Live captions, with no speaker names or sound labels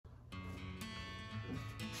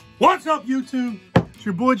What's up, YouTube? It's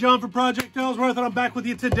your boy John from Project Ellsworth, and I'm back with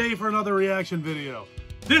you today for another reaction video.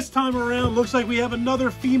 This time around, looks like we have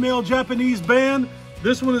another female Japanese band.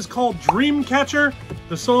 This one is called Dreamcatcher.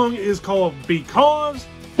 The song is called Because.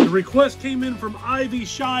 The request came in from Ivy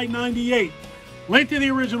Shy 98. Link to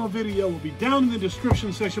the original video will be down in the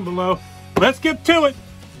description section below. Let's get to it.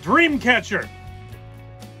 Dreamcatcher.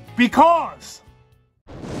 Because.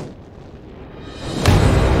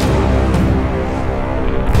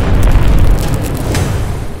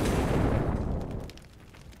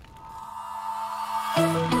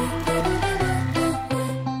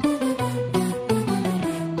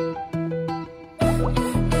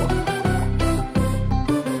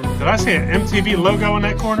 Did I see an MTV logo in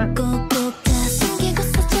that corner?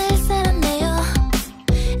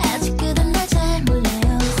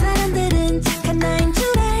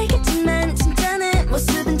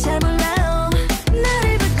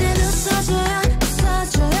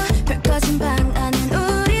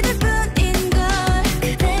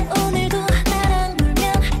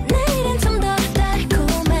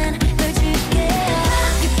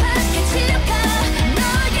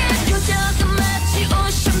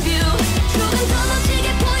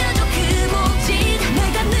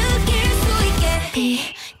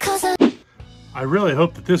 I really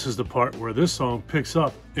hope that this is the part where this song picks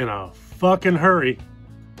up in a fucking hurry.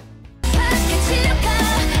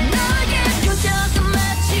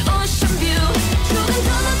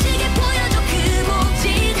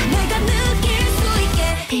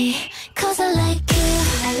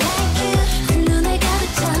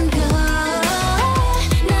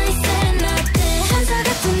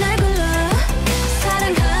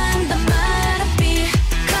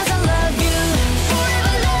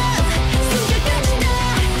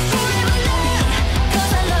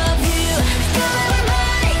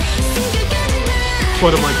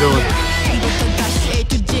 What am I doing?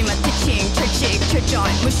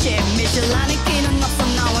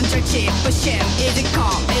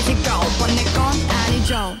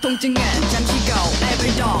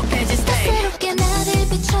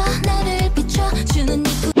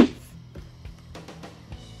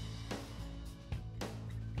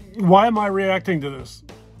 Why am I reacting to this?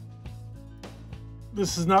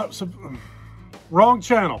 This is not... Wrong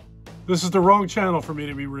channel. This is the wrong channel for me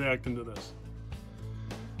to be reacting to this.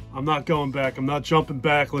 I'm not going back. I'm not jumping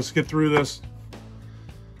back. Let's get through this.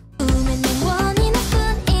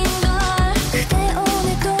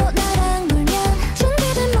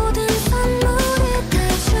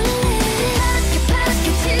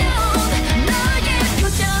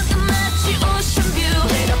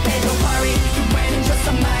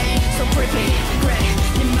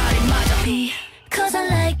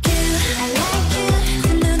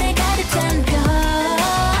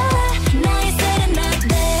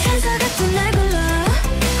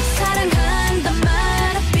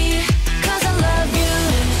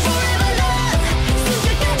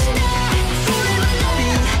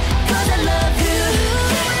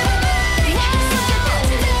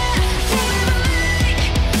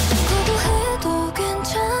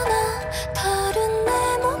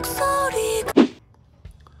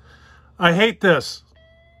 I hate this.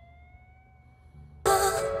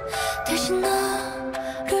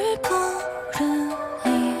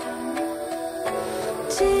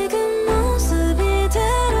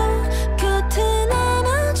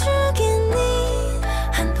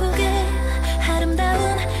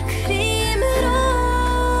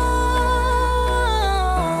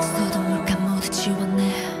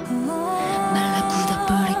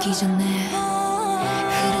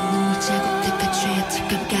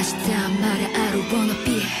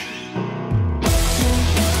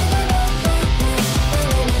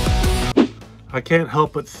 I can't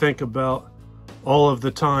help but think about all of the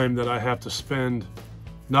time that I have to spend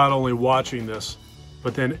not only watching this,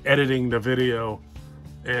 but then editing the video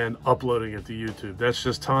and uploading it to YouTube. That's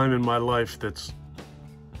just time in my life that's,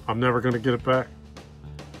 I'm never going to get it back.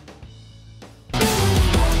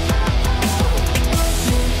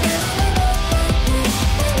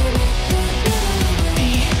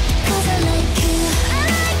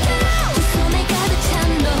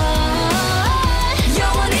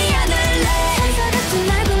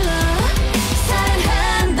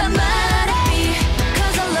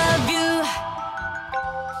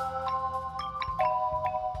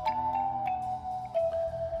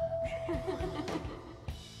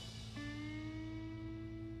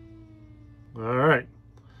 All right.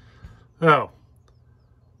 Now,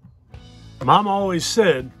 Mom always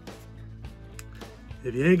said,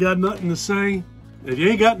 if you ain't got nothing to say, if you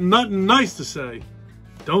ain't got nothing nice to say,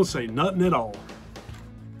 don't say nothing at all.